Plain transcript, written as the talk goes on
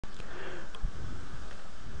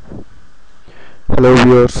Hello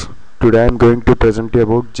viewers, today I am going to present you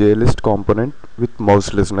about JList component with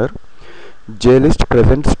mouse listener. JList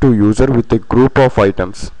presents to user with a group of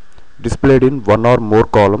items displayed in one or more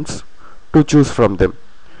columns to choose from them.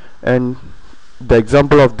 And the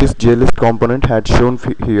example of this JList component had shown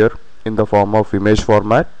here in the form of image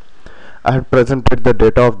format. I had presented the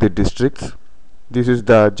data of the districts. This is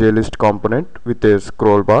the JList component with a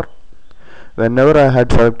scroll bar. Whenever I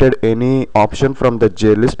had selected any option from the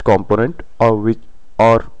JList component or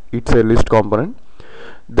it's a list component,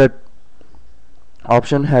 that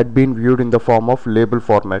option had been viewed in the form of label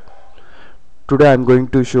format. Today I am going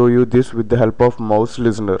to show you this with the help of mouse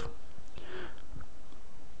listener.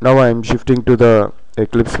 Now I am shifting to the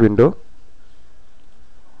Eclipse window.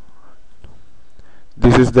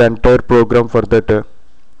 This is the entire program for that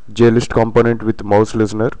JList component with mouse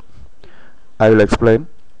listener. I will explain.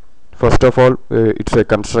 First of all, it's a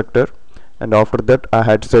constructor, and after that I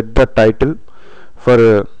had set the title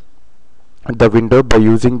for the window by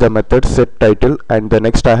using the method set title, and the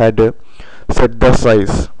next I had set the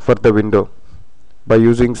size for the window by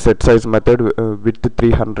using set size method, width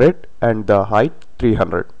 300 and the height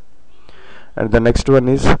 300. And the next one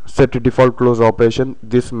is set default close operation.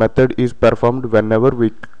 This method is performed whenever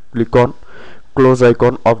we click on close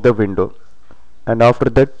icon of the window. And after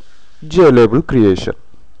that, JLabel creation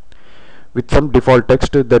with some default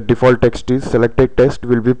text. The default text is selected text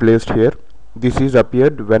will be placed here. This is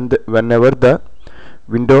appeared whenever the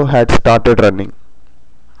window had started running,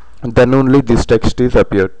 then only this text is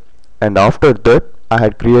appeared. And after that I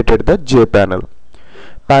had created the J panel.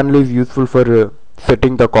 Panel is useful for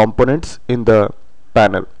setting the components in the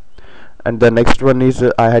panel. And the next one is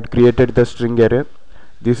I had created the string array.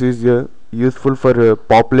 This is useful for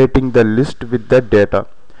populating the list with the data,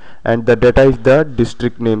 and the data is the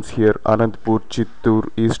district names here: Anantapur, Chittoor,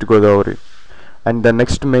 East Godavari. And the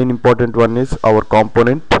next main important one is our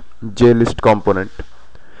component, JList component.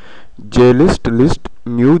 JList list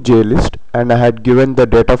new JList, and I had given the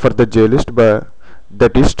data for the JList by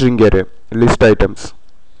that is string array list items.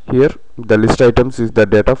 Here the list items is the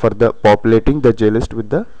data for the populating the JList with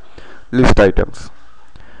the list items.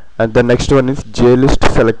 And the next one is JList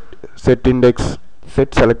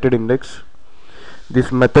set selected index.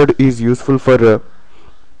 This method is useful for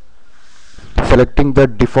selecting the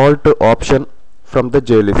default option from the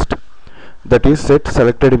JList, that is set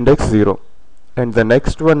selected index 0. And the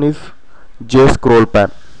next one is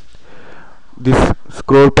JScrollPan. This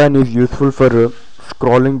scroll pan is useful for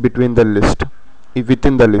scrolling between the list,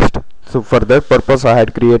 within the list. So for that purpose I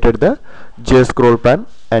had created the JScrollPan,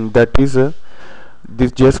 and that is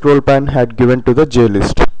this JScrollPan had given to the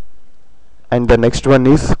JList. And the next one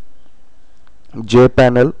is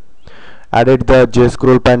JPanel. Added the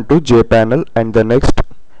JScrollPan to JPanel, and the next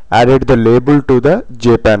added the label to the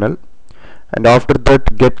JPanel, and after that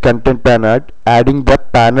getContentPan adding the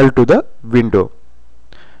panel to the window.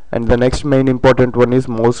 And the next main important one is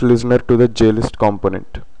mouse listener to the JList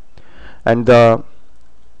component, and the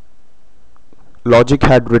logic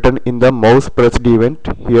had written in the mouse pressed event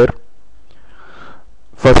here.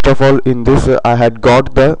 First of all, in this I had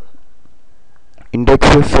got the index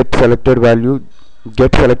set selected value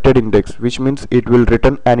get selected index, which means it will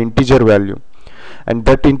return an integer value, and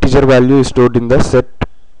that integer value is stored in the set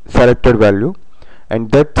selected value,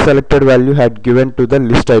 and that selected value had given to the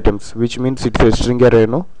list items, which means it's a string array,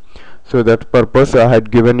 no? So that purpose I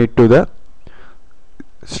had given it to the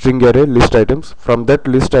string array list items. From that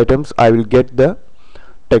list items I will get the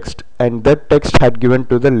text, and that text had given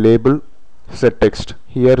to the label set text.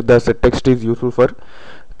 Here the set text is useful for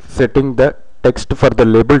setting the text for the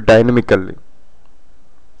label dynamically.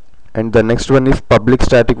 And the next one is public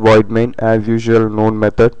static void main, as usual known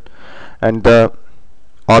method, and the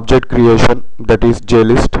object creation, that is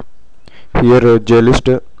JList. Here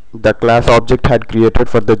JList, the class object had created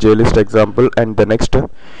for the JList example, and the next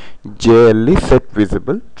JList set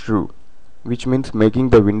visible true, which means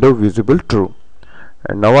making the window visible true.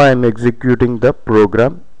 And now I am executing the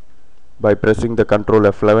program by pressing the Ctrl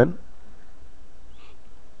F11.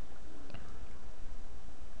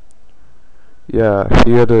 Yeah,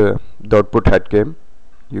 here the output had came,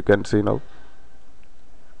 you can see now.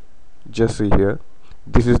 Just see here,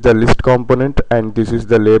 this is the list component, and this is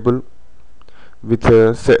the label with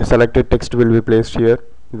selected text will be placed here.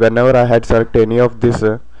 Whenever I had select any of this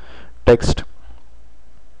text,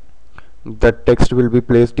 that text will be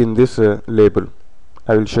placed in this label.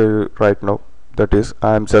 I will show you right now. That is,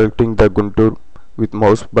 I am selecting the Guntur with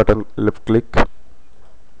mouse button left click.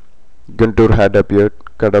 Guntur had appeared,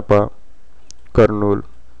 Kadapa, Kurnool,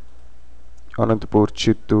 Anantapur,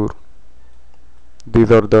 Chittoor.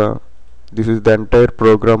 This is the entire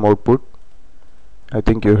program output. I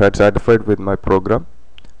think you had satisfied with my program.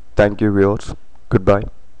 Thank you viewers. Goodbye.